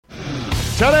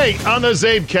Today on the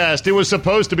CzabeCast, it was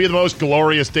supposed to be the most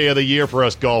glorious day of the year for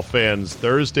us golf fans.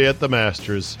 Thursday at the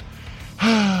Masters.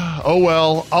 Oh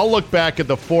well, I'll look back at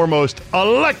the four most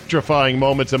electrifying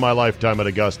moments in my lifetime at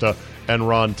Augusta, and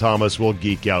Ron Thomas will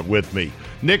geek out with me.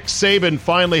 Nick Saban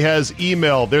finally has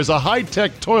email. There's a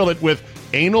high-tech toilet with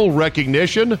anal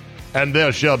recognition, and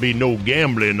there shall be no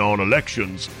gambling on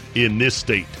elections in this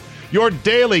state. Your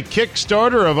daily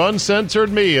Kickstarter of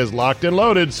Uncensored Me is locked and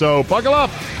loaded, so buckle up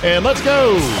and let's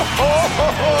go.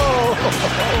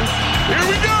 Here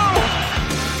we go.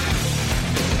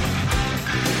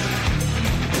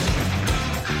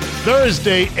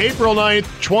 Thursday, April 9th,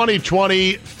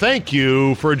 2020. Thank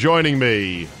you for joining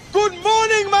me. Good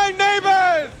morning, my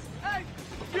neighbors! Thank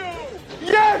you!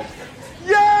 Yes!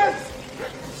 Yes!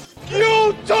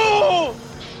 You too!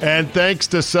 And thanks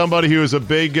to somebody who is a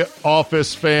big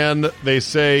Office fan, they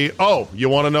say, oh, you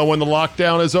want to know when the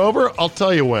lockdown is over? I'll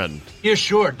tell you when. Yeah,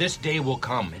 sure. This day will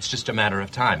come. It's just a matter of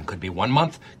time. Could be 1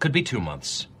 month, could be 2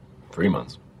 months. 3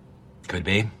 months. Could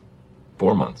be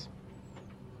 4 months.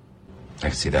 I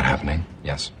can see that happening,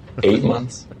 yes. 8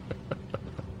 months.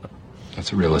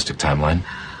 That's a realistic timeline.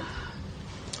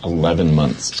 11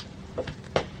 months.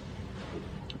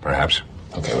 Perhaps.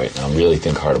 Okay, wait. Now really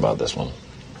think hard about this one.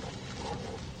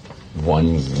 1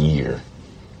 year.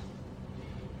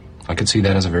 I could see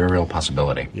that as a very real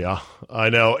possibility. Yeah, I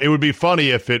know. It would be funny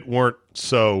if it weren't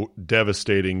so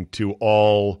devastating to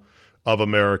all of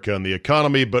America and the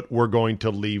economy, but we're going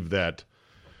to leave that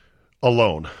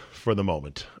alone for the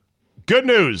moment. Good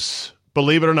news,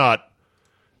 believe it or not,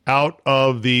 out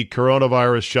of the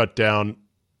coronavirus shutdown,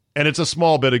 and it's a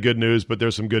small bit of good news, but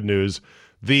there's some good news.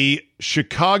 The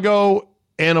Chicago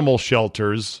animal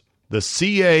shelters, the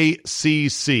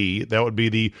CACC, that would be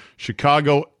the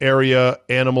Chicago Area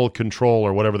Animal Control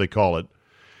or whatever they call it,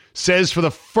 says for the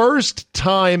first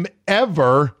time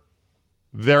ever,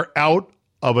 they're out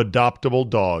of adoptable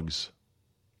dogs.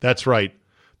 That's right.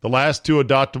 The last two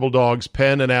adoptable dogs,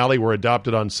 Penn and Allie, were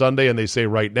adopted on Sunday, and they say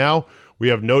right now we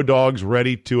have no dogs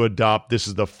ready to adopt. This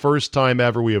is the first time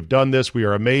ever we have done this. We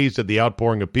are amazed at the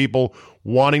outpouring of people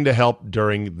wanting to help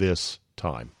during this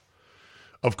time.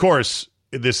 Of course,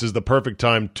 this is the perfect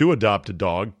time to adopt a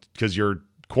dog because you're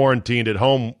quarantined at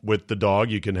home with the dog.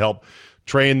 You can help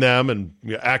train them and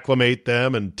acclimate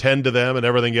them and tend to them and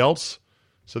everything else.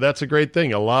 So that's a great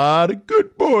thing. A lot of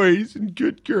good boys and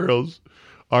good girls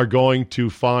are going to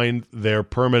find their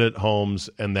permanent homes,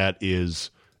 and that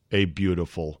is a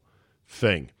beautiful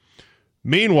thing.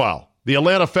 Meanwhile, the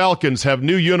Atlanta Falcons have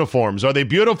new uniforms. Are they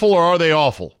beautiful or are they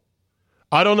awful?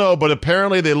 I don't know, but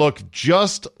apparently they look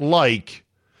just like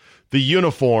the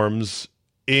uniforms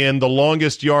in the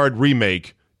Longest Yard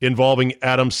remake involving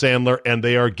Adam Sandler, and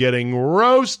they are getting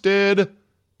roasted.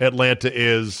 Atlanta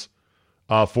is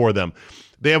for them.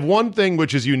 They have one thing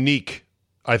which is unique,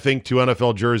 I think, to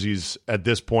NFL jerseys at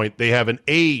this point. They have an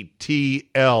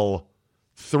ATL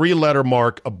three-letter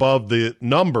mark above the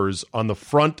numbers on the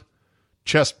front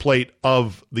chest plate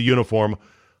of the uniform.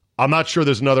 I'm not sure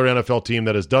there's another NFL team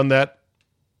that has done that,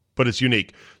 but it's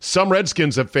unique. Some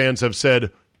Redskins fans have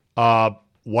said,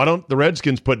 why don't the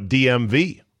Redskins put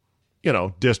DMV,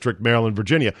 District, Maryland,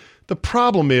 Virginia? The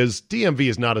problem is DMV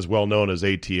is not as well known as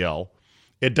ATL.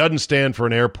 It doesn't stand for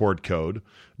an airport code.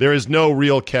 There is no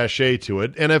real cachet to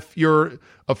it. And if you're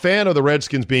a fan of the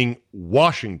Redskins being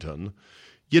Washington,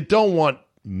 you don't want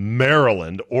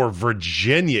Maryland or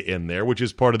Virginia in there, which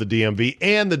is part of the DMV.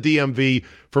 And the DMV,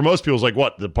 for most people, is like,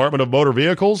 what, the Department of Motor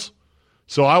Vehicles?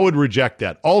 So I would reject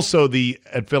that. Also, the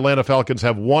Atlanta Falcons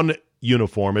have one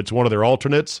uniform. It's one of their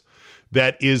alternates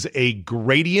that is a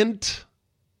gradient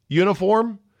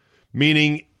uniform,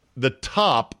 meaning the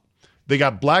top, they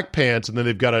got black pants and then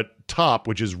they've got a top,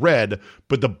 which is red,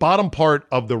 but the bottom part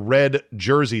of the red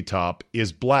jersey top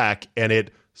is black, and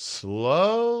it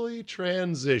slowly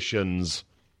transitions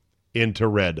into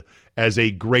red as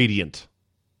a gradient.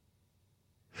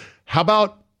 How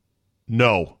about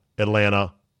no,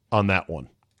 Atlanta, on that one?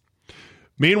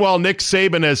 Meanwhile, Nick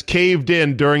Saban has caved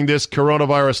in during this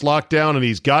coronavirus lockdown, and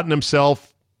he's gotten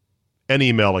himself an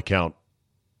email account.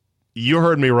 You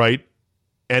heard me right,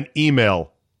 an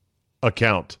email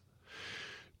account.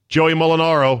 Joey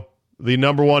Molinaro, the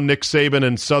number one Nick Saban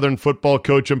and Southern football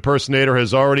coach impersonator,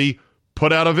 has already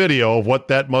put out a video of what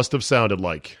that must have sounded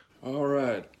like. All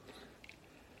right.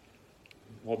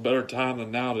 What better time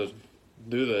than now to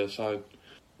do this? What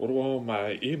do I want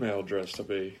my email address to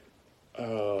be?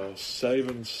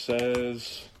 Saban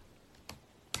says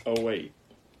 08.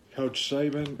 Coach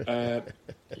Saban at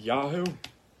Yahoo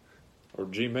or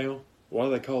Gmail? Why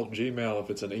do they call it Gmail if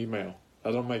it's an email?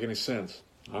 That don't make any sense.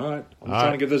 All right. I'm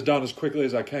trying to get this done as quickly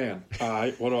as I can. All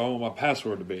right. What do I want my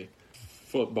password to be?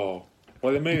 Football.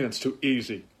 What do they mean it's too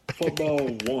easy? Football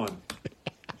 1.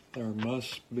 There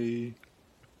must be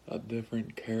a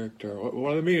different character.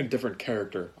 What do they mean a different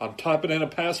character? I'm typing in a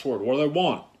password. What do they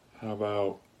want? How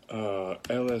about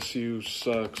LSU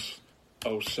sucks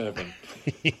 07?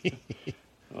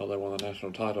 Oh, they won the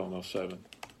national title in 07.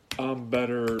 I'm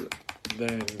better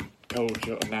than Coach.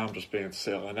 Now I'm just being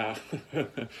silly. Now,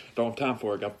 don't have time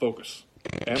for it. Got focus.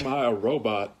 Am I a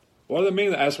robot? What do they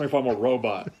mean to ask me if I'm a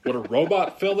robot? Would a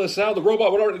robot fill this out? The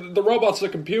robot's a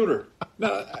computer.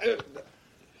 Now,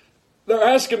 they're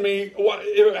asking me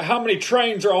how many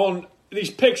trains are on these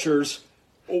pictures.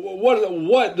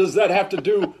 What does that have to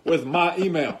do with my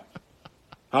email?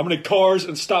 How many cars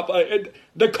and stoplight?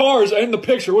 The cars are in the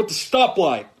picture with the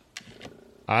stoplight.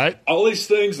 All right. All these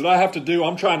things that I have to do.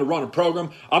 I'm trying to run a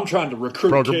program. I'm trying to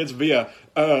recruit kids via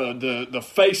the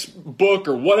Facebook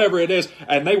or whatever it is,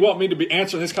 and they want me to be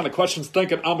answering these kind of questions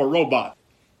thinking I'm a robot.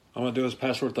 I'm going to do this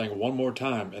password thing one more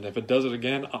time, and if it does it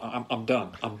again, I'm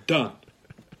done. I'm done.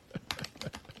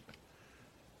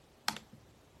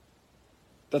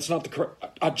 That's not the correct...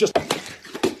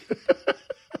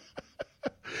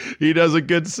 He does a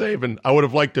good saving. I would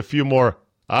have liked a few more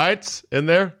 "ites" in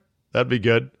there. That'd be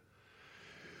good.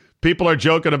 People are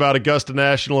joking about Augusta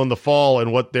National in the fall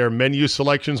and what their menu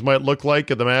selections might look like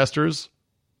at the Masters.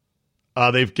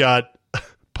 They've got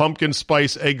pumpkin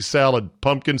spice egg salad,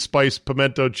 pumpkin spice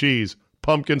pimento cheese,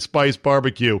 pumpkin spice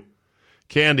barbecue,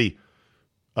 candy,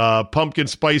 pumpkin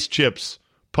spice chips,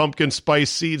 pumpkin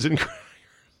spice seeds and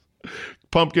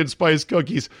pumpkin spice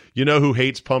cookies. You know who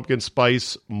hates pumpkin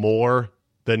spice more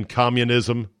than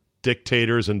communism,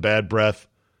 dictators, and bad breath?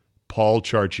 Paul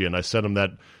Charchian. I sent him that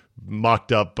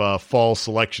mocked up fall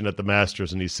selection at the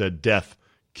Masters, and he said, "Death,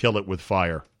 kill it with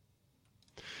fire."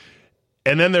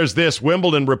 And then there's this.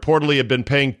 Wimbledon reportedly had been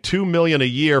paying $2 million a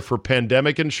year for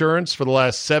pandemic insurance for the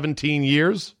last 17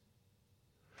 years.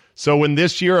 So when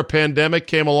this year a pandemic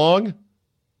came along,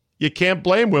 you can't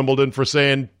blame Wimbledon for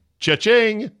saying,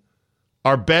 "Cha-ching,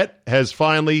 our bet has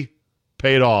finally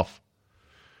paid off."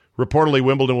 Reportedly,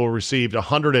 Wimbledon will receive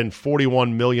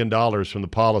 $141 million from the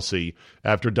policy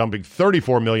after dumping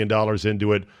 $34 million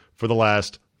into it for the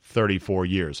last 34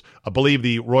 years. I believe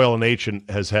the Royal Nation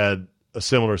has had a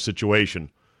similar situation,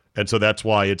 and so that's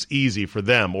why it's easy for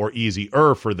them, or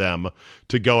easier for them,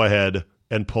 to go ahead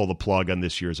and pull the plug on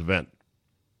this year's event.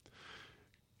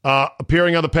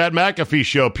 Appearing on the Pat McAfee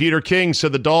show, Peter King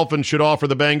said the Dolphins should offer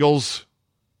the Bengals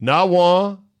not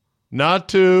one, not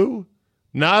two,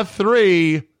 not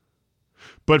three,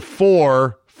 but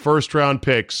 4 first-round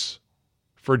picks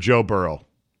for Joe Burrow.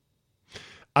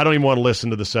 I don't even want to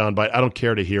listen to the soundbite. I don't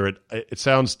care to hear it. It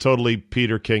sounds totally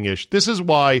Peter King-ish. This is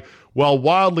why, while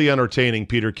wildly entertaining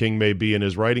Peter King may be in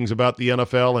his writings about the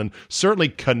NFL, and certainly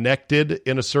connected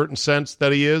in a certain sense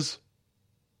that he is,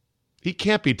 he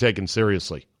can't be taken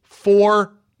seriously.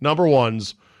 4 number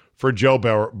ones for Joe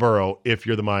Burrow if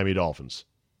you're the Miami Dolphins.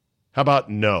 How about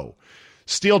no?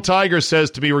 Steel Tiger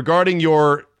says to me, regarding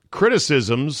your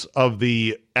criticisms of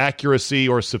the accuracy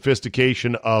or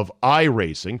sophistication of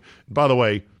iRacing. By the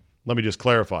way, let me just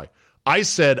clarify. I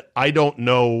said I don't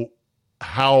know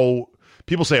how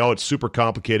people say, oh, it's super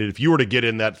complicated. If you were to get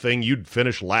in that thing, you'd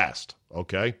finish last,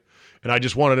 okay? And I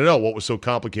just wanted to know what was so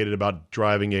complicated about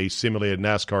driving a simulated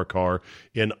NASCAR car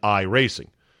in iRacing.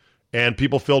 And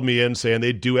people filled me in saying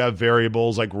they do have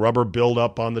variables like rubber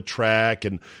buildup on the track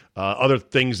and other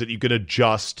things that you can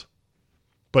adjust.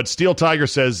 But Steel Tiger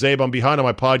says, Zabe, I'm behind on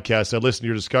my podcast. I listened to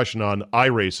your discussion on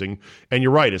iRacing, and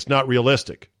you're right, it's not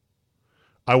realistic.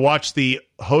 I watched the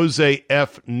Jose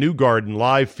F. Newgarden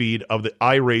live feed of the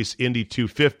iRace Indy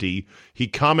 250. He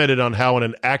commented on how in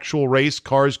an actual race,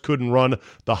 cars couldn't run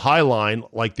the high line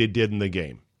like they did in the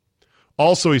game.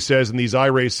 Also, he says, in these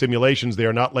iRace simulations, they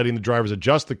are not letting the drivers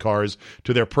adjust the cars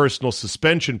to their personal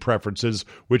suspension preferences,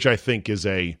 which I think is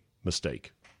a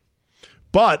mistake.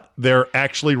 But they're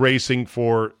actually racing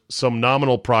for some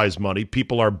nominal prize money.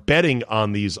 People are betting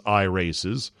on these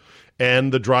iRaces,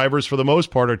 and the drivers, for the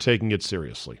most part, are taking it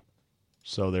seriously.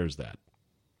 So there's that.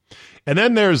 And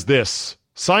then there's this.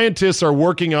 Scientists are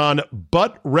working on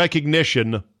butt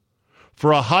recognition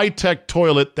for a high-tech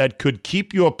toilet that could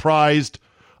keep you apprised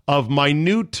of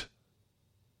minute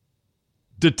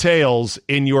details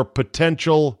in your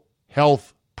potential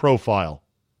health profile.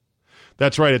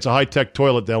 That's right. It's a high-tech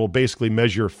toilet that will basically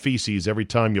measure feces every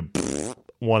time you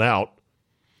one out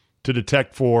to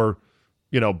detect for,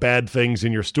 bad things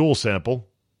in your stool sample,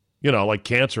 like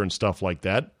cancer and stuff like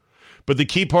that. But the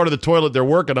key part of the toilet they're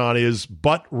working on is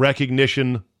butt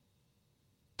recognition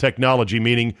technology,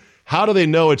 meaning How do they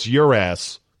know it's your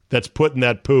ass that's putting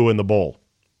that poo in the bowl?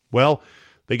 Well,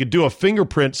 they could do a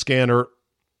fingerprint scanner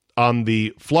on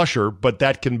the flusher, but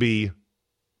that can be,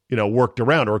 worked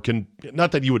around, or can,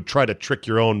 not that you would try to trick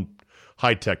your own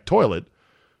high-tech toilet,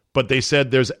 but they said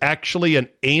there's actually an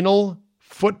anal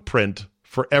footprint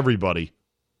for everybody.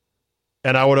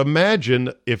 And I would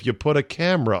imagine if you put a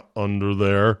camera under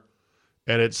there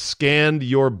and it scanned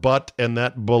your butt and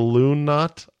that balloon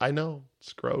knot, I know,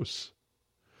 it's gross,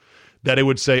 that it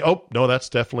would say, oh, no, that's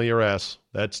definitely your ass.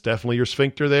 That's definitely your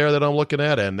sphincter there that I'm looking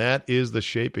at, and that is the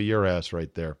shape of your ass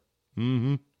right there.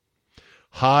 Mm-hmm.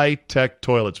 High-tech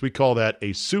toilets. We call that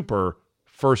a super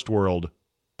first world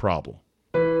problem.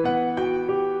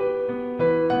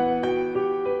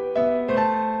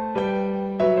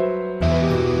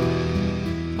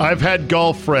 I've had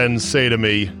golf friends say to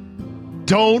me,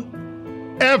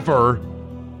 don't ever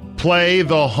play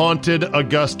the haunted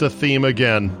Augusta theme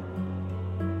again.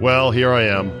 Well, here I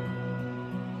am,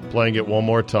 playing it one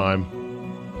more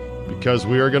time, because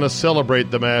we are going to celebrate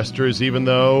the Masters, even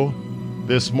though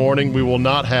this morning we will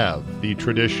not have the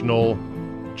traditional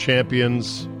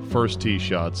champions first tee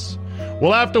shots.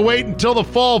 We'll have to wait until the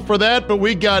fall for that, but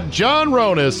we got John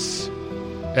Ronas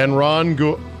and Ron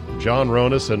Gould. John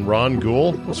Ronas and Ron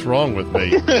Gould? What's wrong with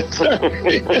me?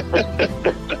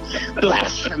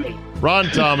 Blasphemy. Ron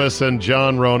Thomas and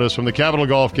John Ronas from the Capital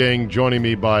Golf Gang joining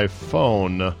me by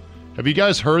phone. Have you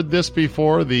guys heard this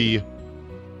before, the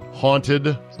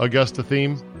haunted Augusta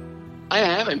theme? I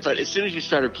haven't, but as soon as you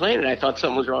started playing it, I thought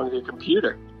something was wrong with your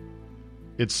computer.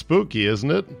 It's spooky, isn't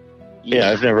it?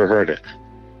 Yeah, I've never heard it.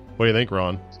 What do you think,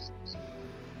 Ron?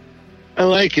 I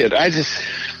like it.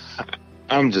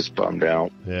 I'm just bummed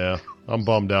out. Yeah, I'm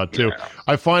bummed out too. Yeah.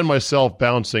 I find myself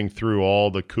bouncing through all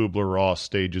the Kubler-Ross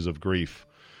stages of grief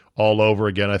all over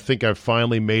again. I think I've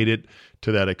finally made it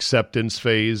to that acceptance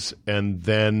phase, and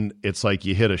then it's like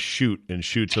you hit a chute in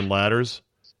Chutes and Ladders,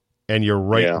 and you're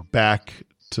right back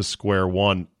to square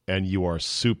one, and you are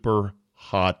super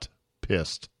hot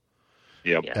pissed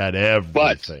at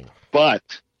everything.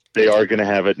 But they are going to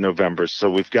have it in November, so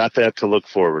we've got that to look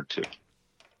forward to.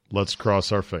 Let's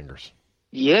cross our fingers.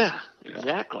 Yeah,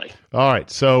 exactly. All right,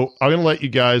 so I'm going to let you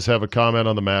guys have a comment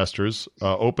on the Masters,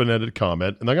 open-ended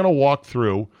comment, and I'm going to walk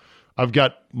through. I've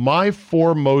got my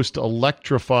 4 most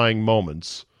electrifying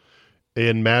moments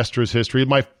in Masters history.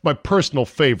 My personal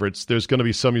favorites. There's going to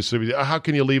be some you say, how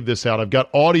can you leave this out? I've got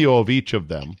audio of each of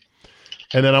them,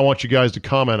 and then I want you guys to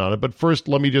comment on it. But first,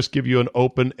 let me just give you an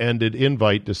open-ended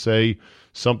invite to say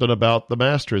something about the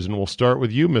Masters, and we'll start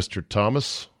with you, Mr.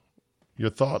 Thomas. Your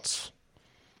thoughts?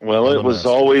 Well, it was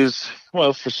always,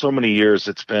 for so many years,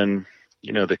 it's been,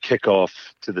 the kickoff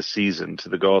to the season, to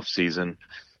the golf season.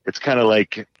 It's kind of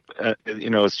like,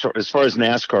 as far as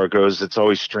NASCAR goes, it's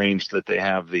always strange that they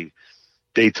have the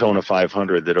Daytona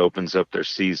 500 that opens up their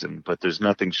season, but there's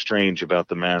nothing strange about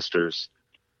the Masters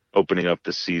opening up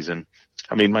the season.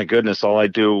 I mean, my goodness, all I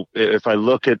do, if I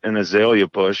look at an azalea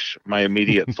bush, my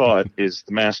immediate thought is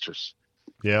the Masters.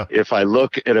 Yeah. If I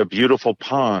look at a beautiful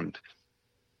pond,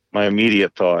 my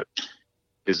immediate thought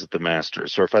is the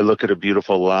Masters. Or if I look at a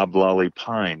beautiful loblolly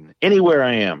pine, anywhere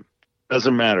I am,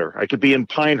 doesn't matter. I could be in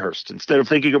Pinehurst. Instead of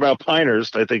thinking about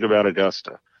Pinehurst, I think about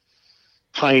Augusta.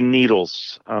 Pine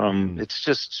needles.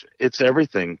 It's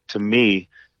everything to me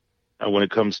when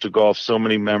it comes to golf. So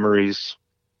many memories.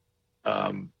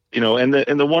 And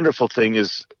the wonderful thing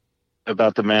is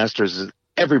about the Masters is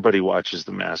everybody watches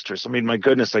the Masters. I mean, my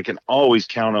goodness, I can always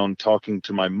count on talking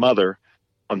to my mother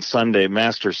on Sunday,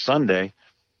 Masters Sunday,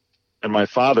 and my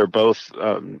father, both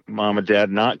mom and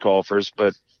dad, not golfers,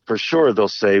 but for sure they'll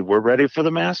say, we're ready for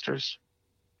the Masters.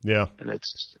 Yeah. And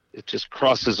it just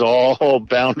crosses all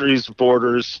boundaries,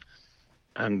 borders,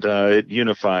 and it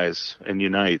unifies and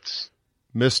unites.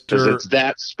 Because it's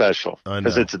that special.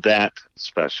 Because it's that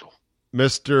special.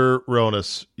 Mr.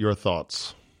 Ronas, your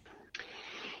thoughts?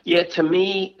 Yeah, to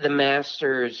me, the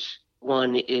Masters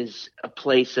one is a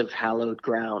place of hallowed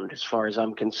ground as far as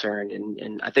I'm concerned.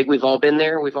 And I think we've all been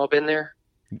there.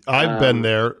 I've been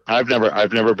there. I've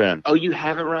never been. Oh, you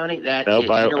haven't, Ronnie?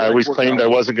 Nope, I always claimed I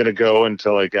wasn't going to go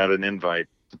until I got an invite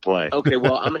to play. Okay,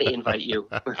 well, I'm going to invite you.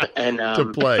 And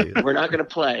to play. We're not going to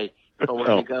play, but we're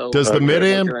going to go. Does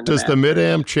the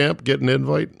Mid-Am champ get an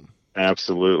invite?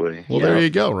 Absolutely. Well, there you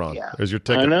go, Ron. Yeah. There's your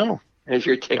ticket. I know. There's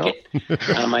your ticket.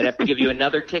 I might have to give you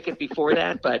another ticket before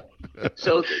that. But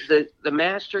so the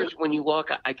Masters, when you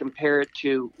walk, I compare it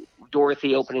to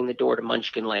Dorothy opening the door to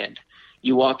Munchkin Land.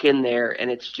 You walk in there,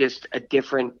 and it's just a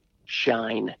different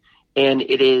shine. And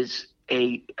it is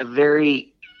a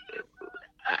very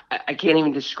 – I can't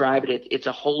even describe it. It's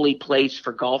a holy place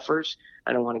for golfers.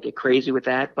 I don't want to get crazy with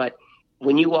that. But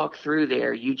when you walk through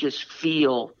there, you just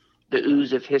feel the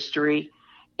ooze of history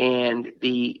and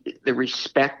the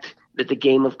respect that the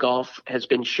game of golf has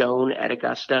been shown at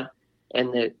Augusta,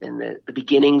 and the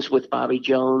beginnings with Bobby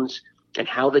Jones, and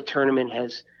how the tournament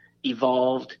has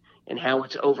evolved and how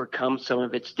it's overcome some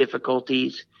of its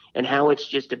difficulties, and how it's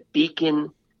just a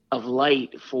beacon of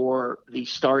light for the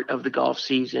start of the golf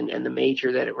season and the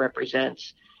major that it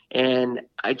represents. And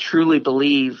I truly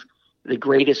believe the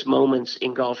greatest moments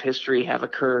in golf history have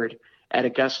occurred at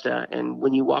Augusta. And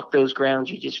when you walk those grounds,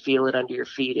 you just feel it under your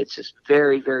feet. It's a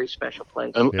very, very special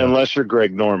place. Unless you're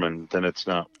Greg Norman, then it's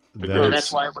not.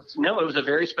 That's why it was a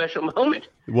very special moment.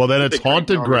 Well, then it's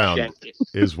haunted ground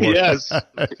is what. Yes. That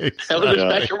was a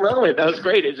special moment. That was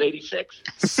great. It was 86.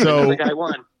 So the guy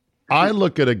won. I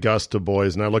look at Augusta,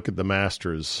 boys, and I look at the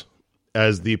Masters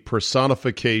as the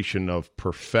personification of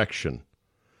perfection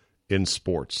in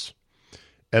sports.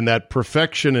 And that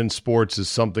perfection in sports is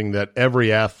something that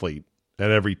every athlete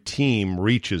and every team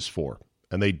reaches for,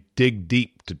 and they dig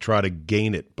deep to try to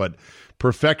gain it. But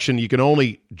perfection, you can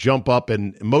only jump up,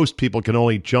 and most people can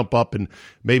only jump up and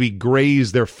maybe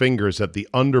graze their fingers at the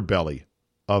underbelly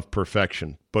of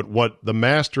perfection. But what the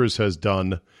Masters has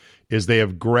done is they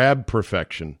have grabbed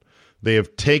perfection. They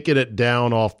have taken it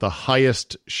down off the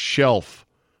highest shelf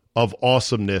of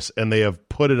awesomeness, and they have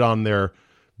put it on their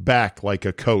back like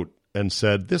a coat and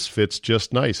said, this fits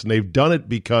just nice. And they've done it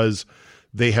because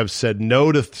they have said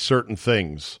no to certain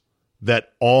things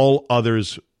that all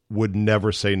others would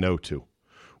never say no to,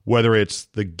 whether it's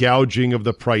the gouging of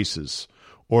the prices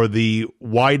or the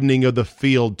widening of the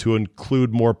field to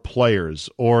include more players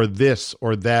or this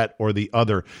or that or the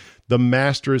other. The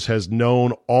Masters has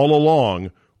known all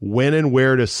along when and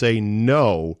where to say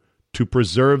no to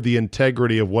preserve the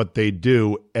integrity of what they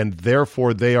do, and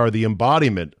therefore they are the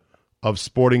embodiment of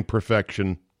sporting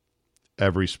perfection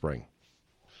every spring.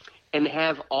 And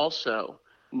have also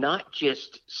not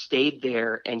just stayed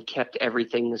there and kept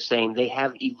everything the same. They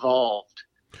have evolved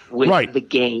with the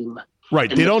game. Right.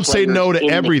 They don't say no to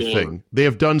everything. They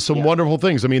have done some wonderful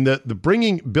things. I mean, the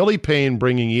bringing Billy Payne,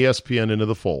 bringing ESPN into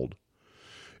the fold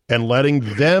and letting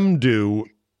them do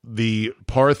the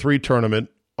par 3 tournament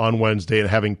on Wednesday and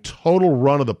having total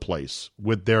run of the place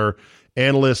with their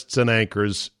analysts and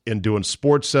anchors and doing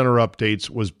Sports Center updates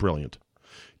was brilliant.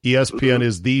 ESPN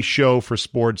is the show for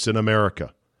sports in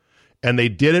America. And they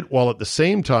did it while at the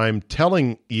same time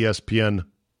telling ESPN,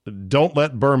 don't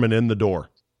let Berman in the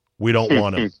door. We don't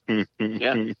want him.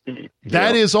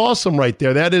 That is awesome right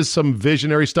there. That is some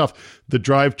visionary stuff. The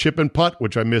drive, chip, and putt,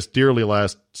 which I missed dearly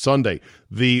last Sunday.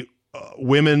 The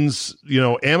women's,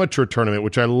 amateur tournament,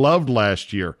 which I loved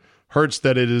last year. Hurts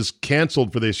that it is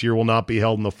canceled for this year, will not be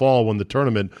held in the fall when the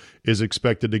tournament is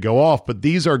expected to go off. But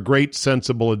these are great,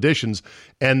 sensible additions.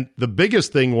 And the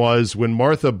biggest thing was when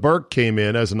Martha Burke came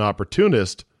in as an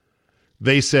opportunist,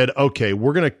 they said, okay,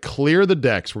 we're going to clear the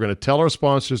decks. We're going to tell our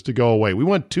sponsors to go away. We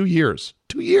went 2 years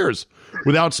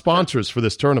without sponsors for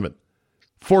this tournament,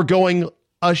 foregoing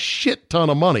a shit ton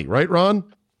of money. Right,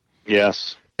 Ron?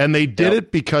 Yes. And they did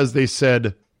it because they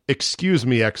said, excuse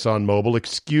me, ExxonMobil,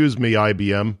 excuse me,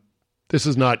 IBM. This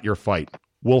is not your fight.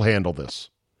 We'll handle this.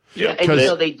 Yeah, and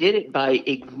so they did it by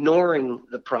ignoring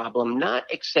the problem, not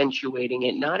accentuating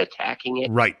it, not attacking it.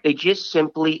 Right. They just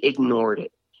simply ignored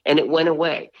it, and it went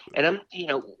away. And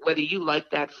whether you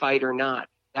like that fight or not,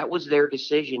 that was their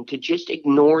decision to just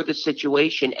ignore the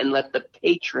situation and let the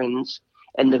patrons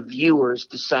and the viewers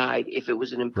decide if it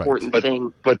was an important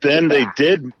thing. But then they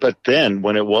did. But then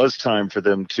when it was time for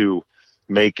them to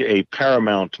make a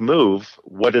paramount move,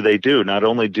 what do? Not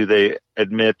only do they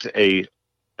admit a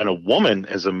woman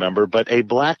as a member, but a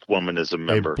black woman as a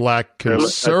member. A black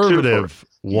conservative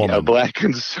woman. A black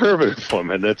conservative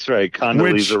woman. That's right.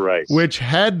 Condoleezza Rice. Which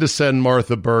had to send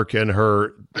Martha Burke and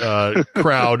her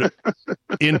crowd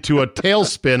into a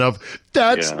tailspin of,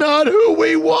 that's not who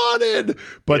we wanted.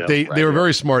 But they were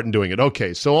very smart in doing it.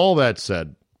 Okay, so all that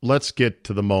said, let's get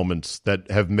to the moments that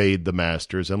have made the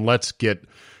Masters, and let's get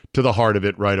to the heart of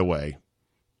it right away.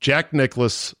 Jack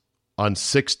Nicklaus on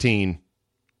 16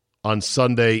 on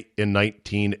Sunday in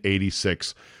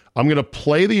 1986. I'm going to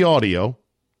play the audio,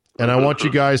 and I want you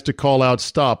guys to call out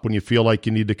stop when you feel like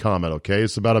you need to comment, okay?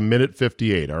 It's about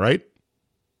 1:58, all right?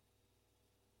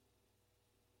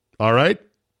 All right?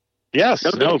 Yes.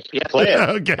 No, play it.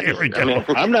 Okay, here we go.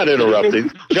 I'm not interrupting.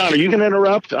 John, are you going to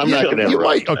interrupt? I'm not going to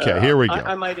interrupt. Okay, here we go.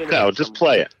 I might interrupt. No, just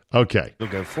play it. Okay. We'll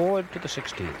go forward to the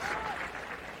 16th.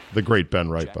 The great Ben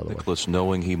Wright, by the way. Nicklaus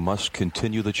knowing he must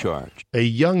continue the charge. A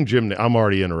young gymnast. I'm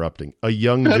already interrupting. A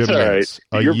young gymnast.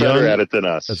 All right. You're better at it than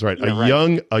us. That's right.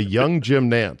 A young Jim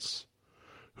Nance,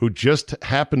 who just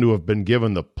happened to have been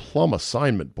given the plum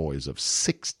assignment, boys, of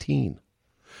 16.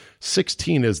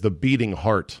 16 is the beating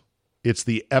heart. It's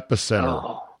the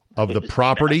epicenter of the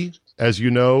property, as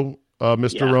you know,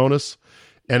 Mr. Ronis,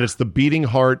 and it's the beating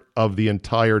heart of the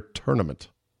entire tournament.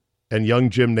 And young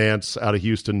Jim Nance out of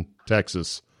Houston,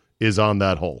 Texas, is on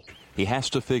that hole. He has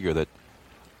to figure that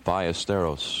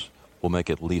Ballesteros will make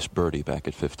at least birdie back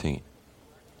at 15.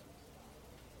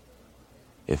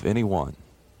 If anyone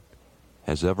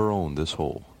has ever owned this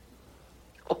hole,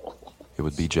 it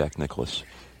would be Jack Nicklaus.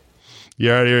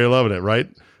 You're loving it, right?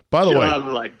 By the way,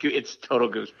 I'm like, it's total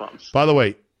goosebumps. By the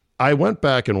way, I went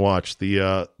back and watched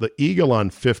the eagle on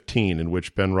 15, in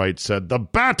which Ben Wright said, "The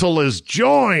battle is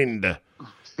joined."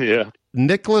 Yeah.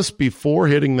 Nicklaus, before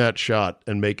hitting that shot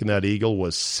and making that eagle,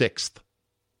 was sixth.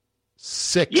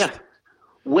 Yeah.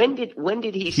 When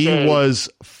did he say? He was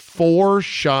 4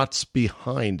 shots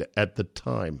behind at the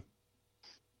time.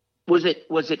 Was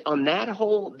it on that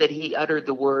hole that he uttered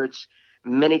the words,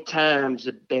 "Many times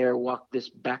a bear walked this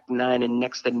back 9 and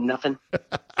next to nothing"?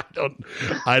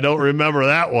 I don't remember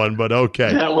that one, but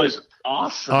okay. That was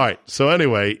awesome. All right. So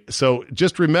anyway,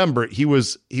 just remember he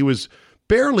was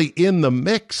barely in the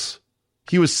mix.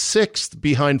 He was 6th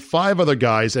behind 5 other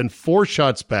guys and 4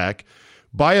 shots back.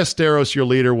 Ballesteros, your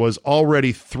leader, was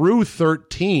already through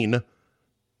 13.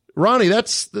 Ronnie,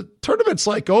 the tournament's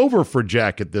like over for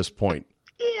Jack at this point.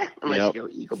 Yeah, unless you go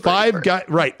eagle birdie, 5 guys,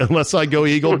 right? Unless I go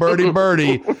eagle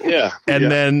birdie, Yeah. and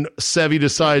then Seve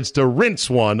decides to rinse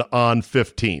one on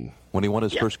 15. When he won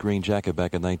his first green jacket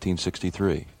back in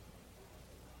 1963,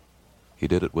 he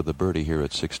did it with a birdie here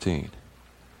at 16.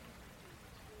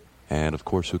 And, of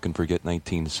course, who can forget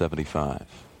 1975?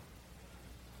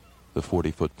 The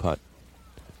 40-foot putt.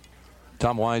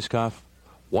 Tom Weiskopf,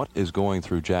 what is going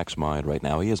through Jack's mind right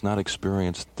now? He has not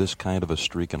experienced this kind of a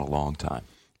streak in a long time.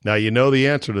 Now, you know the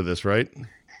answer to this, right?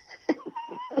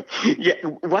 Yeah,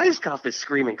 Weiskopf is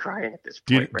screaming, crying at this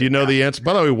point. Do you know the answer?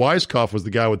 By the way, Weiskopf was the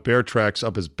guy with bear tracks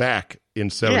up his back in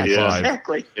 75 Yeah,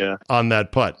 exactly. Yeah. on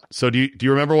that putt. So do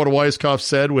you remember what Weiskopf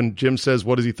said when Jim says,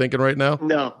 what is he thinking right now?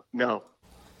 No.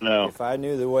 If I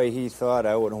knew the way he thought,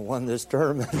 I would have won this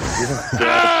tournament. That's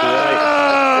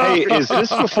right. Hey, is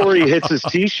this before he hits his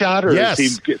tee shot, or Yes.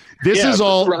 is he? This is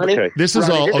all. Ronnie, Okay. This is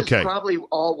Ronnie, all. this Okay. Is probably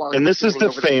all while And he's this is sitting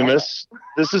the over famous.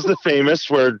 This is the famous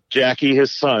where Jackie,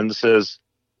 his son, says,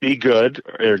 "Be good,"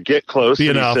 or "Get close." Be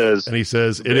and enough. He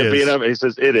says, It is. Be enough. He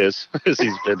says, "It is." As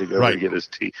he's bending over Right. to get his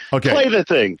tee. Okay. Play the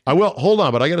thing. I will. Hold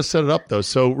on, but I got to set it up, though.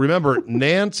 So remember,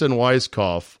 Nance and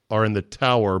Weiskopf are in the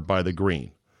tower by the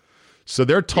green. So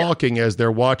they're talking as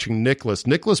they're watching Nicklaus.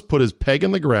 Nicklaus put his peg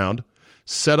in the ground,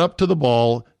 set up to the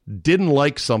ball, didn't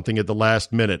like something at the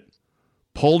last minute,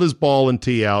 pulled his ball and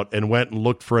tee out, and went and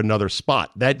looked for another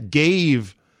spot. That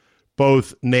gave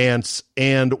both Nance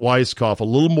and Weiskopf a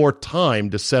little more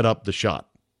time to set up the shot.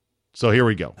 So here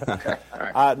we go.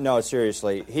 No,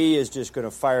 seriously. He is just going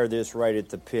to fire this right at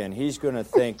the pin. He's going to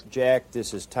think, Jack,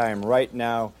 this is time right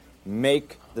now.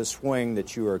 Make the swing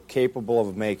that you are capable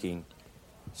of making.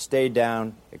 Stay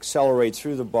down, accelerate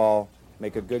through the ball,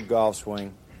 make a good golf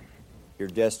swing. Your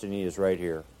destiny is right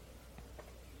here.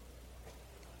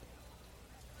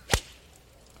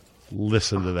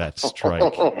 Listen to that strike.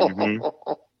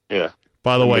 Mm-hmm. Yeah.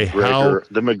 By the way,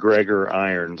 the McGregor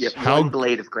irons. Yep, one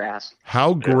blade of grass.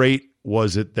 How great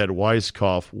was it that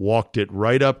Weiskopf walked it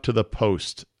right up to the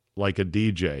post like a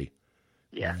DJ?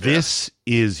 Yeah. This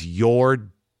is your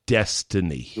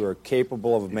destiny. You are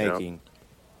capable of making.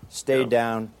 Stay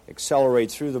down,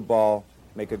 accelerate through the ball,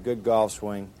 make a good golf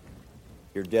swing.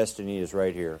 Your destiny is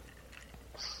right here.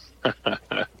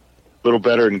 A little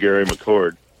better than Gary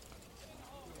McCord.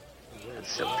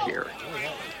 It's so pure.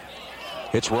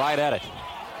 It's right at it.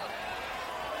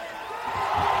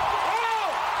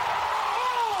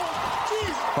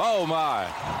 Oh, my.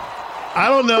 I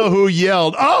don't know who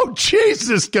yelled, "Oh,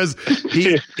 Jesus," because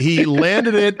he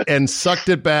landed it and sucked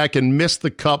it back and missed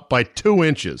the cup by 2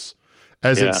 inches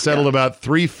as it settled about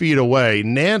 3 feet away.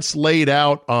 Nance laid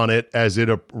out on it as it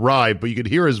arrived, but you could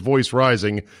hear his voice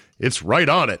rising. It's right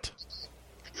on it.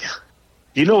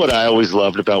 You know what I always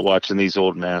loved about watching these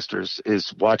old Masters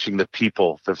is watching the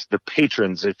people, the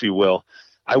patrons, if you will.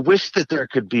 I wish that there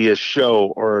could be a show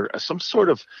or some sort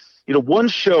of, one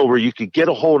show where you could get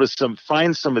a hold of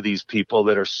find some of these people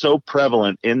that are so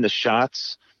prevalent in the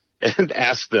shots and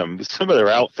ask them. Some of their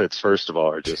outfits, first of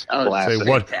all, are just classic.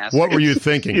 Say, what were you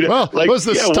thinking? What was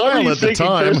the style at the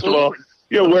time? First of all,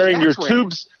 wearing your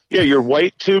tubes, your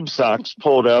white tube socks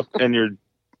pulled up and your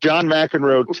John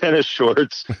McEnroe tennis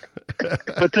shorts.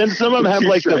 But then some of them have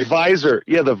like the visor.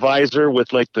 Yeah, the visor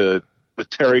with like the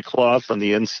the terry cloth on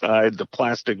the inside, the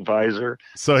plastic visor.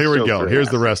 So here we go. great. Here's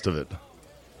the rest of it.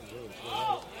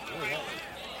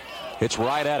 It's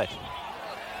right at it.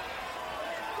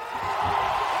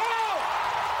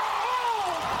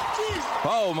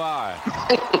 Oh, my.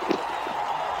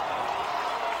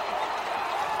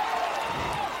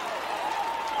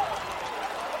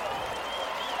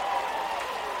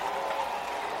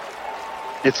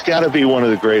 It's got to be one of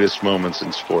the greatest moments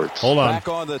in sports. Hold on. Back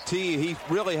on the tee, he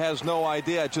really has no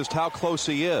idea just how close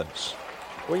he is.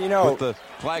 Well, you know, With the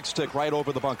flag stick right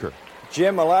over the bunker.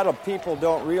 Jim, a lot of people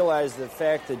don't realize the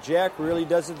fact that Jack really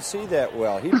doesn't see that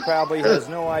well. He probably has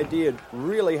no idea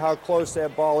really how close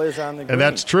that ball is on the green. And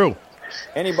that's true.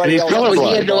 Anybody And he's else? colorblind.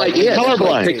 He had no idea. That's why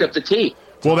Colorblind. he picked up the tee.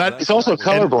 Well, that He's also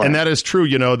colorblind. and that is true.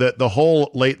 You know that the hole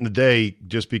late in the day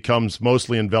just becomes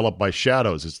mostly enveloped by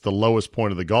shadows. It's the lowest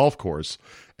point of the golf course,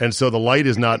 and so the light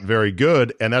is not very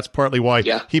good. And that's partly why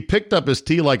he picked up his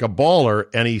tee like a baller.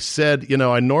 And he said, "You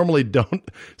know, I normally don't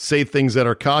say things that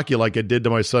are cocky like I did to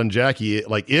my son Jackie.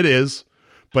 Like it is,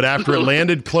 but after it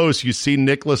landed close, you see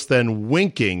Nicholas then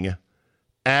winking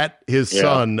at his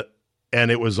son, and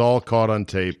it was all caught on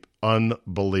tape."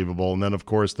 Unbelievable. And then, of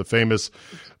course, the famous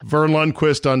Vern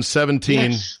Lundquist on 17.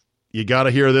 Yes. You got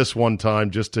to hear this one time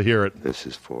just to hear it. This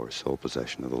is for sole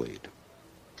possession of the lead.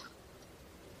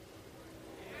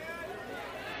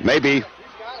 Maybe.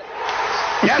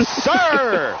 Yes,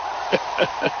 sir!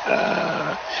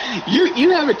 You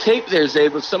have a tape there,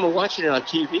 Zabe, of someone watching it on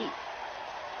TV.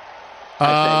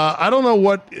 I don't know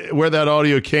where that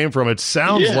audio came from. It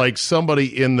sounds like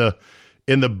somebody in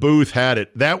the booth had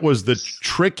it. That was the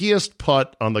trickiest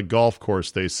putt on the golf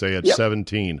course, they say, at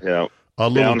 17. Yeah. A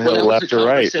little Downhill Well, left it was or a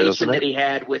right, conversation isn't that it? he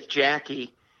had with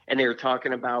Jackie, and they were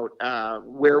talking about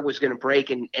where it was going to break,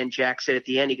 and Jack said at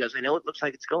the end, he goes, "I know it looks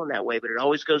like it's going that way, but it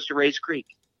always goes to Rays Creek."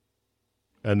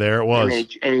 And there it was.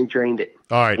 And he drained it.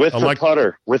 All right. With the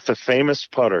putter, with the famous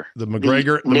putter. The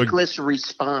McGregor. Nicholas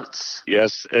response.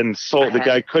 Yes, and so the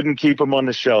guy couldn't keep him on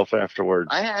the shelf afterwards.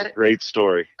 I had it. Great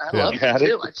story. I love You had it, it?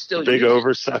 too. I'd still Big use it.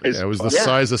 oversized. Yeah, it was the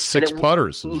size of 6 And it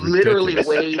putters. It was literally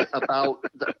ridiculous. weighed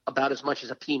about as much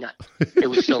as a peanut. It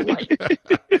was so light.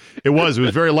 It was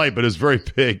very light, but it was very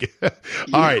big.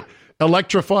 All right.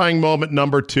 Electrifying moment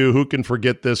number 2. Who can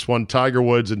forget this one? Tiger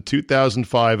Woods in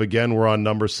 2005. Again, we're on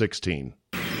number 16.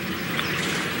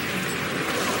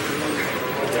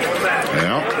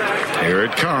 Well, here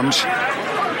it comes.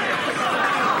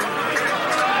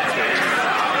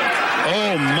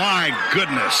 Oh, my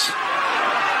goodness.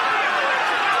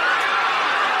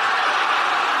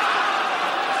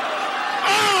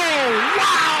 Oh,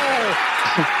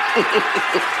 wow!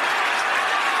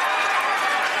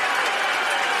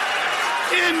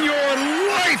 In your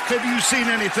life, have you seen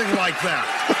anything like that?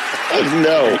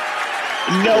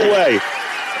 No way.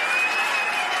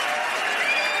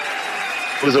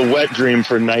 It was a wet dream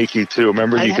for Nike too.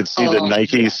 Remember, you could see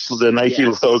the Nike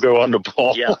logo on the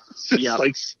ball. Yeah, It's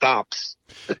like stops.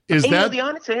 Is and that the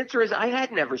honest answer is I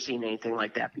had never seen anything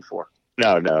like that before.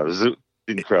 No, it was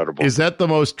incredible. Is that the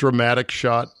most dramatic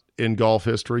shot in golf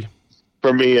history?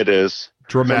 For me, it is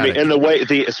Dramatic. and the way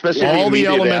especially all the immediate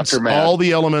elements, aftermath. all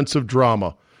the elements of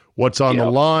drama. What's on the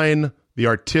line? The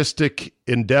artistic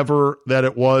endeavor that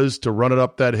it was to run it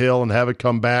up that hill and have it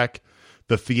come back.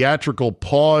 The theatrical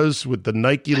pause with the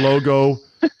Nike logo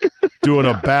doing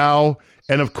a bow.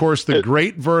 And, of course, the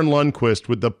great Vern Lundquist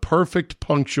with the perfect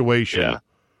punctuation. Yeah.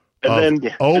 And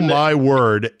then, my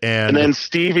word. And then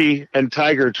Stevie and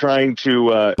Tiger trying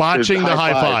to botching the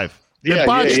high five. Yeah, they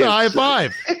botched the high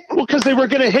five. Well, because they were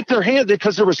going to hit their hand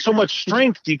because there was so much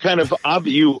strength. You kind of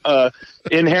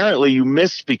inherently you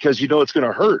miss because you know it's going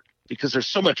to hurt because there's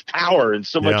so much power and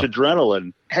so much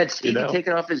adrenaline. Had Stevie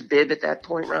taken off his bib at that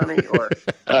point, Ronnie, or with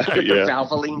the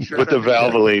Valvoline shirt? With the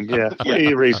Valvoline, yeah.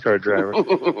 He race car driver.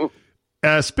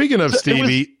 Speaking of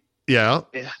Stevie,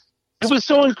 it was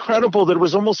so incredible that it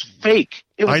was almost fake.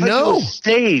 It was it was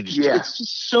staged. Yeah. It's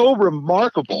just so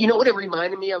remarkable. You know what it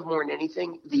reminded me of more than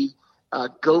anything? The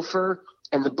gopher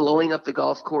and the blowing up the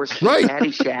golf course in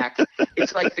Caddyshack.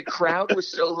 It's like the crowd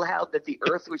was so loud that the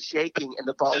earth was shaking and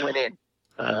the ball went in.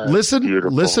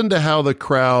 Listen to how the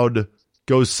crowd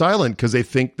goes silent because they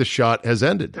think the shot has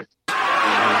ended.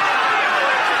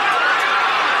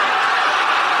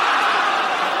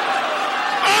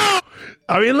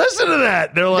 I mean, listen to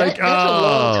that. They're like, that's a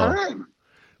long time.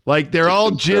 Like they're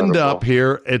all ginned up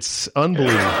here. It's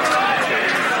unbelievable.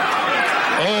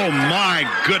 Oh,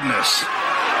 my goodness.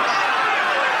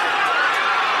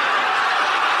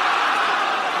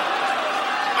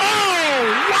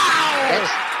 Oh,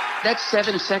 wow. That's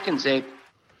 7 seconds, Abe.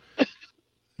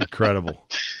 Incredible.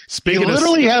 Speaking you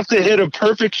literally have to hit a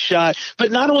perfect shot. But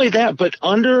not only that, but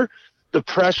under the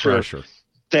pressure,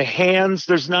 the hands,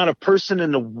 there's not a person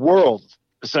in the world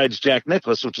besides Jack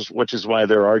Nicklaus, which is why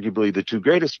they're arguably the two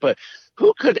greatest. But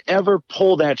who could ever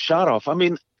pull that shot off? I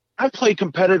mean, I play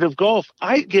competitive golf.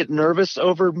 I get nervous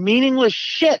over meaningless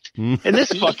shit, and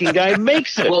this fucking guy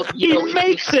makes it. Well, he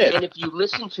makes it. And if you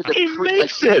listen to the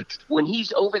makes it when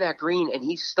he's over that green and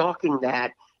he's stalking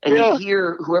that, and you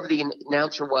hear whoever the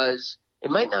announcer was. It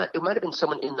might have been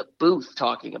someone in the booth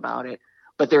talking about it,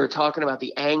 but they were talking about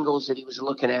the angles that he was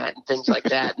looking at and things like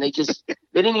that, and they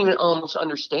didn't even almost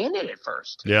understand it at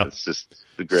first. Yeah, it's just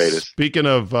the greatest. Speaking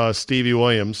of Stevie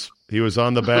Williams, he was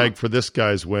on the bag for this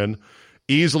guy's win.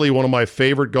 Easily one of my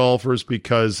favorite golfers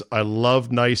because I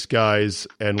love nice guys,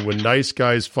 and when nice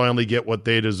guys finally get what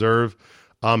they deserve,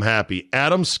 I'm happy.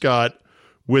 Adam Scott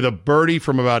with a birdie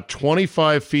from about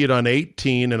 25 feet on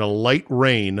 18 in a light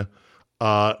rain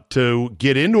to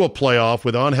get into a playoff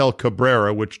with Angel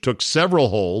Cabrera, which took several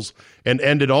holes and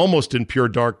ended almost in pure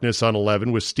darkness on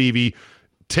 11, with Stevie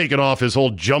taking off his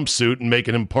whole jumpsuit and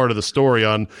making him part of the story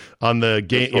on the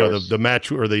game, the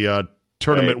match or the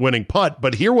tournament winning putt.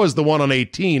 But here was the one on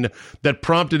 18 that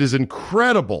prompted his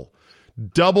incredible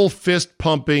double fist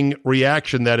pumping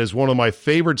reaction. That is one of my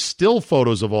favorite still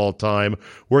photos of all time,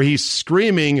 where he's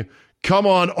screaming, "Come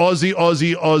on, Aussie,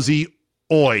 Aussie, Aussie,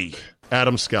 oi."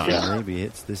 Adam Scott. Yeah, maybe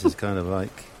this is kind of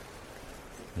like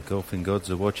the golfing gods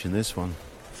are watching this one.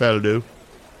 That'll do.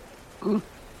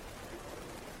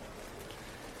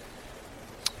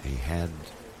 He had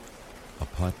a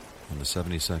putt on the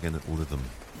 72nd at Lytham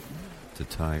to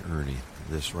tie Ernie.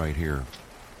 This right here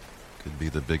could be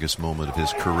the biggest moment of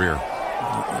his career.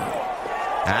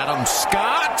 Adam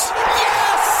Scott!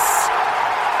 Yes!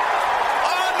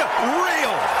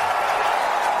 Unreal!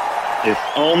 If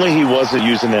only he wasn't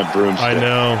using that broomstick. I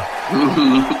know.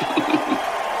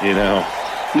 You know.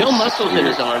 No muscles in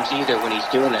his arms either when he's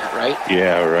doing that, right?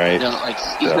 Yeah, right. No, like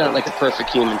he's not like a perfect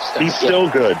human stuff. He's still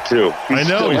good too. I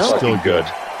know he's still good.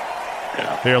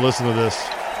 Yeah. Here, listen to this.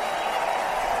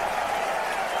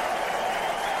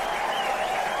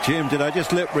 Jim, did I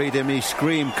just lip read him? He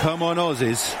screamed, "Come on,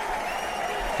 Aussies."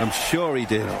 I'm sure he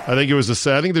did. I think there's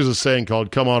a saying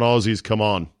called "Come on, Aussies, come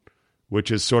on,"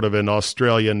 which is sort of an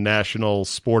Australian national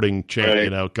sporting chant. Right. You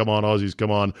know, "Come on, Aussies,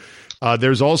 come on."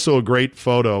 There's also a great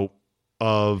photo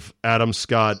of Adam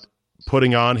Scott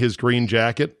putting on his green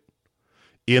jacket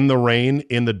in the rain,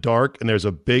 in the dark, and there's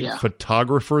a big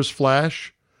photographer's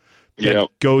flash that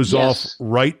goes off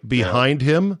right behind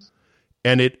him,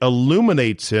 and it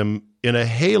illuminates him in a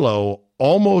halo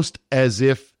almost as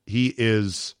if he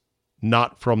is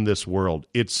not from this world.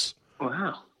 It's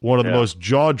one of the most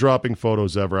jaw-dropping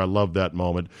photos ever. I love that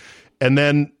moment. And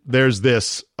then there's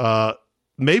this,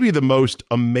 maybe the most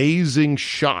amazing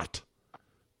shot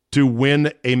to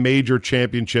win a major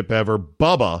championship ever.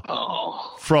 Bubba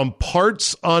from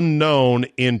parts unknown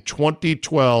in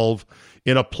 2012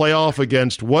 in a playoff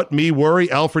against what me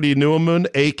worry, Alfred E. Neumann,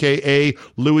 a.k.a.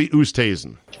 Louis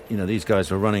Oosthuizen. You know, these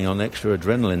guys are running on extra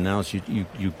adrenaline now, so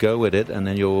you go with it, and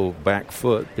then your back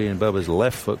foot, being Bubba's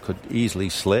left foot, could easily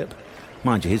slip.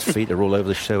 Mind you, his feet are all over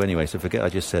the show anyway, so forget I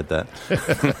just said that.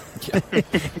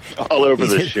 All over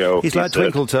the show. He's like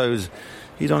Twinkle Toes.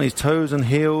 He's on his toes and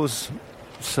heels.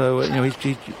 So, you know,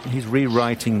 he's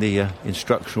rewriting the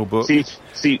instructional book.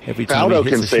 See, every time Faldo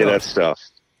can say that stuff.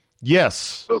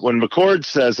 Yes. But when McCord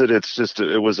says it,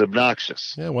 it was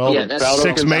obnoxious. Yeah, well,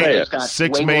 six majors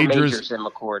than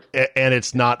McCord. And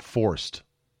it's not forced.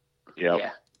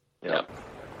 Yep. Yeah.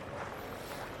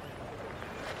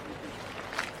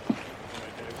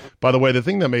 By the way, the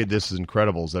thing that made this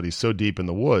incredible is that he's so deep in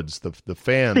the woods, the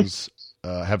fans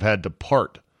have had to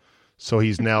part. So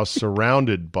he's now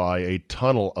surrounded by a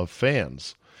tunnel of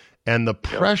fans. And the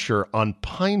pressure on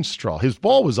pine straw, his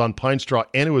ball was on pine straw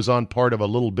and it was on part of a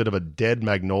little bit of a dead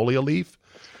magnolia leaf.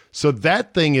 So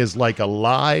that thing is like a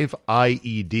live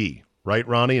IED, right,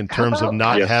 Ronnie, in terms of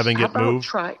not having it move?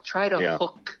 Try to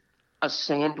hook a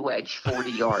sand wedge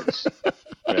 40 yards.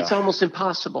 It's almost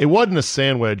impossible. It wasn't a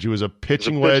sand wedge. It was a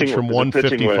pitching wedge from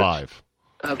 155.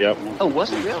 Oh,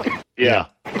 was it really? Yeah.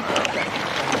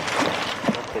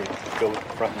 Go with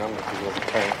the front number because you'll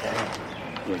carry it down.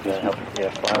 You're going to help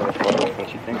fly or float,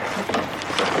 what you think?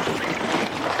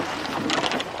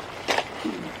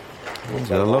 He's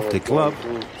got a lofted club.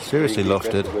 Seriously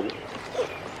lofted.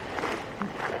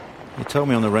 He told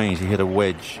me on the range he hit a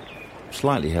wedge,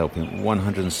 slightly helping,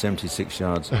 176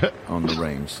 yards on the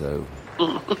range. So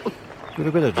with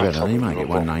a bit of adrenaline, he might get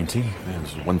 190. Man,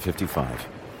 this is 155.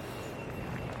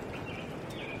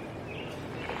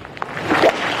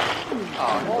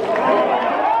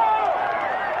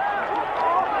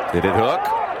 Did it hook?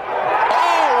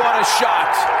 Oh, what a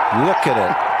shot! Look at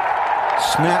it.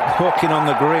 Snap hooking on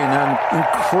the green. And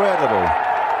incredible.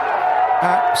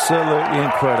 Absolutely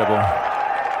incredible.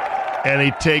 And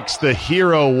he takes the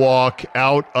hero walk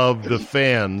out of the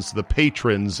fans, the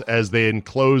patrons, as they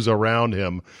enclose around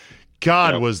him.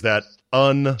 God, was that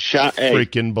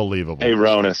freaking believable. Hey,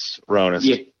 Ronus,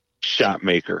 Yeah. shot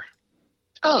maker.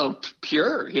 Oh,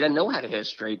 pure. He doesn't know how to hit a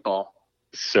straight ball.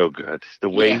 So good. The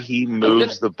way he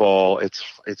moves the ball, it's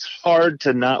hard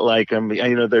to not like him.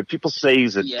 You know, there people say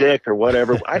he's a dick or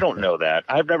whatever. I don't know that.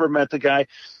 I've never met the guy.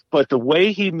 But the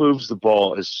way he moves the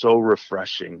ball is so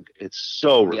refreshing. It's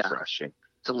so refreshing.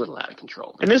 It's a little out of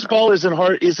control. And this ball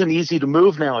isn't easy to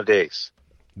move nowadays.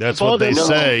 That's what they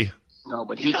say. No,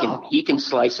 but he can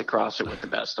slice across it with the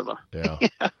best of them.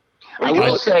 Yeah. I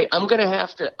will say I'm gonna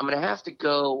have to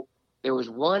go. There was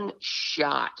one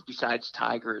shot besides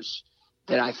Tiger's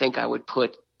that I think I would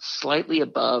put slightly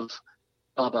above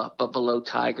Bubba, but below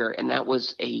Tiger, and that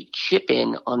was a chip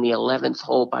in on the 11th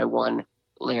hole by one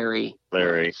Larry,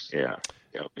 yeah.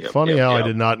 Funny how I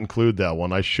did not include that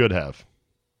one. I should have.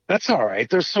 That's all right.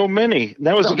 There's so many.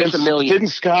 That was against a million. Didn't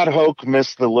Scott Hoke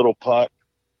miss the little putt?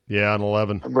 Yeah, on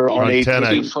 11. Remember on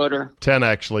 10, footer. 10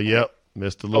 actually. Yep,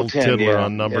 missed a little 10, tiddler yeah.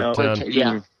 on number 10.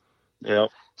 Yeah.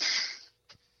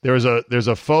 There's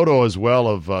a photo as well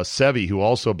of Seve, who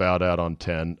also bowed out on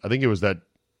 10. I think it was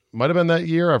might have been that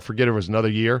year. I forget if it was another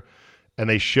year. And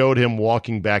they showed him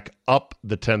walking back up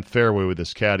the 10th fairway with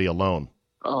his caddy alone.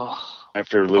 Oh,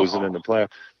 after losing in the playoff.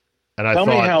 And I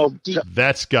thought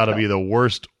that's got to be the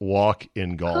worst walk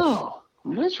in golf. Oh,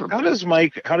 miserable. How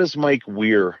does Mike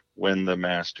Weir win the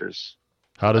Masters?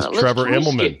 How does Trevor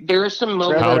Immelman? There are some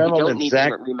moments we don't need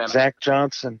to remember. Zach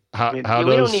Johnson. We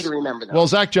don't need to remember that. Well,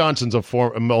 Zach Johnson's a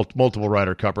multiple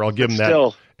Ryder Cupper. I'll give him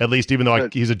that. At least, even though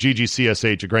he's a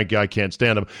GGCSH, a great guy, can't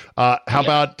stand him. How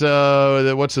about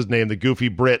what's his name? The goofy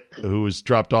Brit who was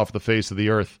dropped off the face of the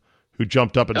earth, who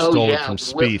jumped up and stole it from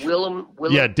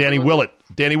Spieth. Danny Willett.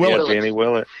 Danny Willett. Yeah, Danny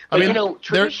Willett. I mean,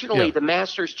 traditionally, the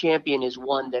Masters champion is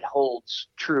one that holds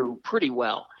true pretty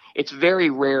well. It's very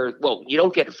rare. Well, you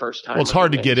don't get it first time. Well, it's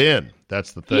hard to get in.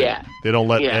 That's the thing. Yeah. They don't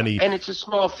let any. And it's a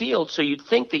small field, so you'd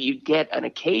think that you'd get an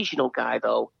occasional guy,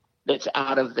 though, that's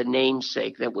out of the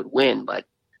namesake that would win. But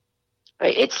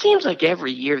it seems like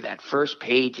every year that first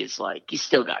page is like you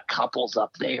still got couples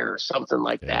up there or something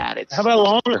like that. It's how about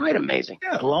longer? Quite amazing.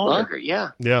 Yeah, longer.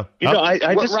 Yeah. Yeah. You know,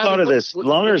 I just thought of this.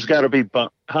 Longer's got to be,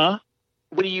 huh?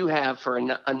 What do you have for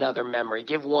another memory?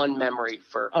 Give one memory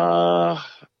for.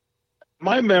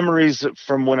 My memories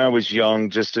from when I was young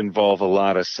just involve a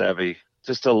lot of Seve.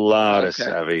 Just a lot of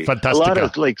Seve. Fantastica. A lot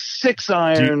of like 6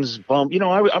 irons, bump. You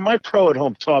know, my pro at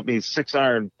home taught me 6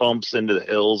 iron bumps into the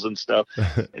hills and stuff.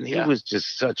 And he was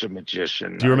just such a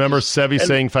magician. Do you remember Seve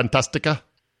saying Fantastica?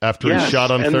 After he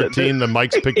shot on 13, the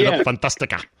mics picked it up.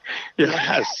 Fantastica.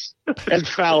 Yes. And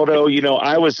Faldo, you know,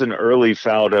 I was an early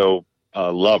Faldo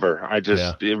lover.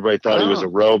 Everybody thought he was a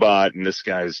robot, and this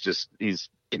guy's just, he's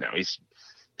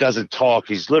doesn't talk.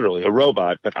 He's literally a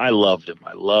robot, but I loved him.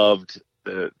 I loved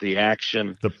the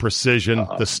action, the precision,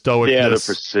 the stoicness. Yeah, the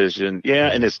precision. Yeah,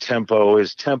 and his tempo.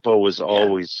 His tempo was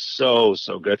always so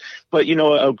good. But you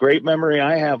know, a great memory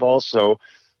I have also.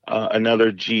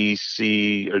 Another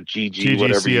GC or GG,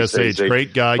 whatever you say.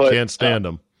 Great guy, can't stand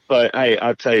him. But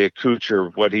I'll tell you,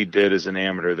 Kuchar, what he did as an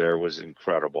amateur there was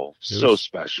incredible. So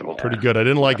special. Pretty good. I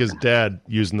didn't like his dad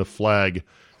using the flag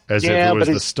as if it was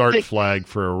the start flag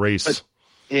for a race.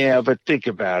 But think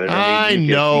about it. I mean,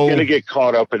 you're going to get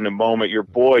caught up in the moment. Your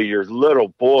little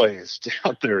boy is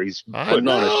out there. He's putting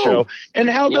on a show. And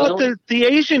how about the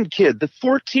Asian kid? The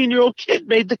 14-year-old kid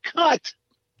made the cut.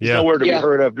 He's nowhere to be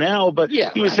heard of now, but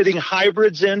he was hitting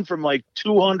hybrids in from like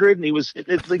 200, and he was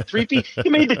hitting it like 3 feet. He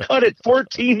made the cut at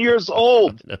 14 years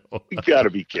old. You got to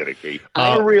be kidding me.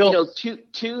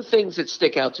 Two things that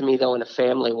stick out to me, though, in a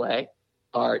family way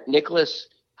are Nicholas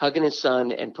hugging his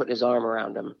son and putting his arm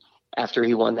around him after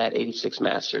he won that 86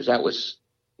 Masters. That was,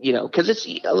 because it's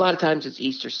a lot of times it's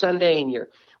Easter Sunday, and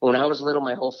when I was little,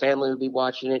 my whole family would be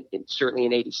watching it, and certainly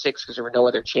in 86 because there were no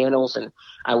other channels, and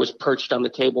I was perched on the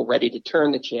table ready to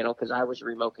turn the channel because I was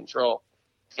remote control.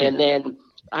 And then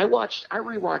I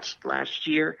rewatched last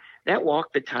year that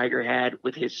walk that Tiger had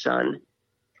with his son,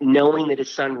 knowing that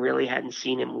his son really hadn't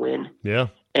seen him win. Yeah.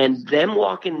 And them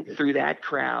walking through that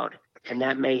crowd and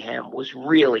that mayhem was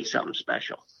really something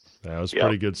special. That was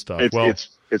pretty good stuff.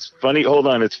 It's funny. Hold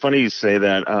on. It's funny you say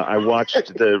that. I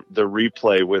watched the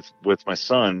replay with my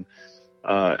son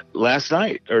last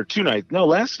night or 2 nights. No,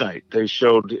 last night they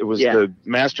showed it was the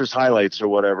Masters highlights or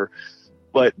whatever.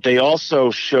 But they also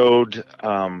showed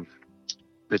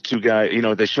the two guys,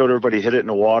 they showed everybody hit it in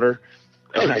the water.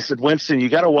 And I said, Winston, you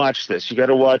got to watch this. You got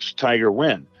to watch Tiger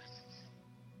win.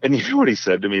 And you know what he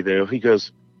said to me, though? He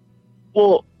goes,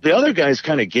 well, the other guys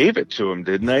kind of gave it to him,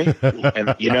 didn't they?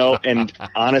 And, and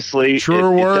honestly,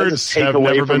 truer words doesn't take have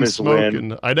away never from been his spoken.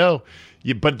 win. I know.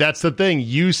 But that's the thing.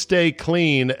 You stay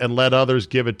clean and let others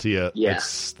give it to you. Yeah.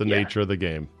 It's the nature of the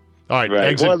game. All right.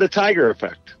 Right. Well, the Tiger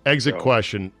effect. Exit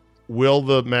question. Will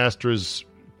the Masters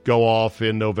go off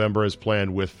in November as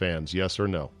planned with fans? Yes or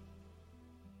no?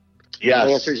 Yes.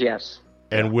 The answer is yes.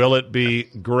 And will it be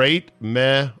great,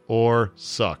 meh, or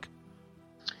suck?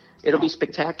 It'll be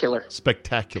spectacular.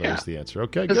 Spectacular is the answer.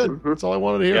 Okay, good. That's all I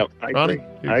wanted to hear. Yep, I Ronnie, agree.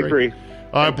 you I agree.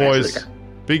 All right, boys.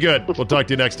 Be good. We'll talk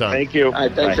to you next time. Thank you. All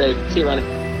right, thanks, Bye. Dave. See you, Ronnie.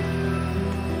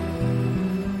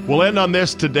 We'll end on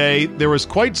this today. There was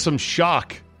quite some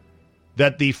shock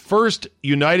that the first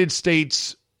United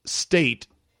States state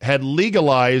had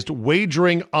legalized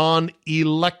wagering on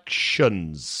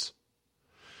elections.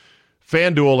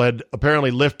 FanDuel had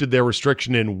apparently lifted their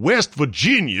restriction in West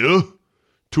Virginia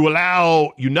to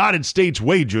allow United States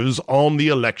wagers on the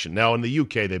election. Now, in the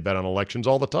UK, they bet on elections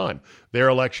all the time. Their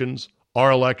elections,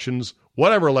 our elections,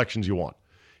 whatever elections you want.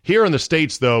 Here in the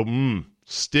States, though,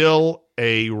 still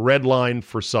a red line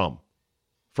for some,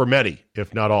 for many,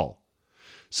 if not all.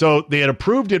 So they had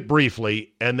approved it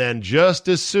briefly, and then just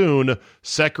as soon,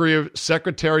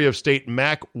 Secretary of State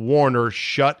Mac Warner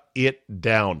shut it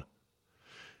down.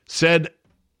 Said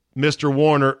Mr.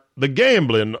 Warner, the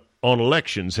gambling on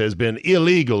elections has been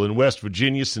illegal in West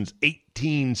Virginia since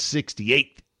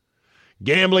 1868.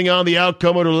 Gambling on the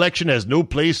outcome of an election has no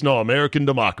place in our American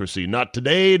democracy. Not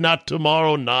today, not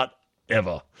tomorrow, not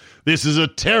ever. This is a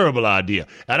terrible idea,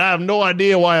 and I have no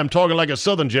idea why I'm talking like a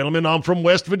Southern gentleman. I'm from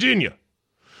West Virginia.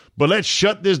 But let's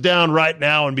shut this down right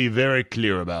now and be very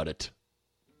clear about it.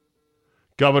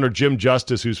 Governor Jim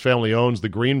Justice, whose family owns the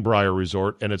Greenbrier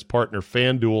Resort and its partner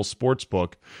FanDuel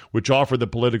Sportsbook, which offer the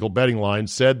political betting line,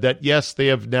 said that, yes, they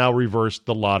have now reversed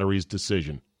the lottery's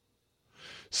decision.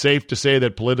 Safe to say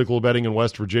that political betting in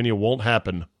West Virginia won't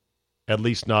happen, at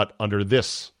least not under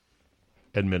this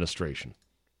administration.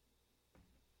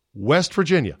 West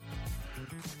Virginia,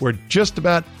 where just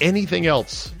about anything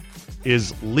else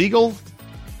is legal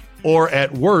or,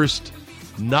 at worst,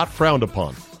 not frowned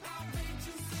upon.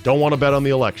 Don't want to bet on the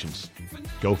elections.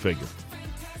 Go figure.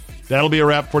 That'll be a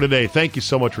wrap for today. Thank you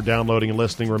so much for downloading and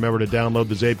listening. Remember to download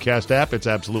the CzabeCast app. It's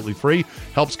absolutely free.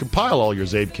 Helps compile all your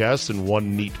CzabeCasts in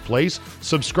one neat place.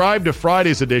 Subscribe to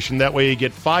Friday's edition. That way you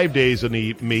get 5 days of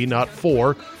me, not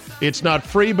 4. It's not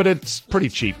free, but it's pretty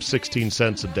cheap, 16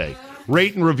 cents a day.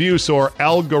 Rate and review so our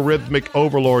algorithmic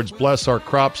overlords bless our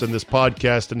crops in this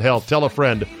podcast. And hell, tell a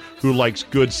friend who likes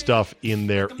good stuff in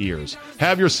their ears.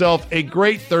 Have yourself a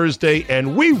great Thursday,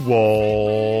 and we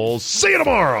will see you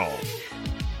tomorrow.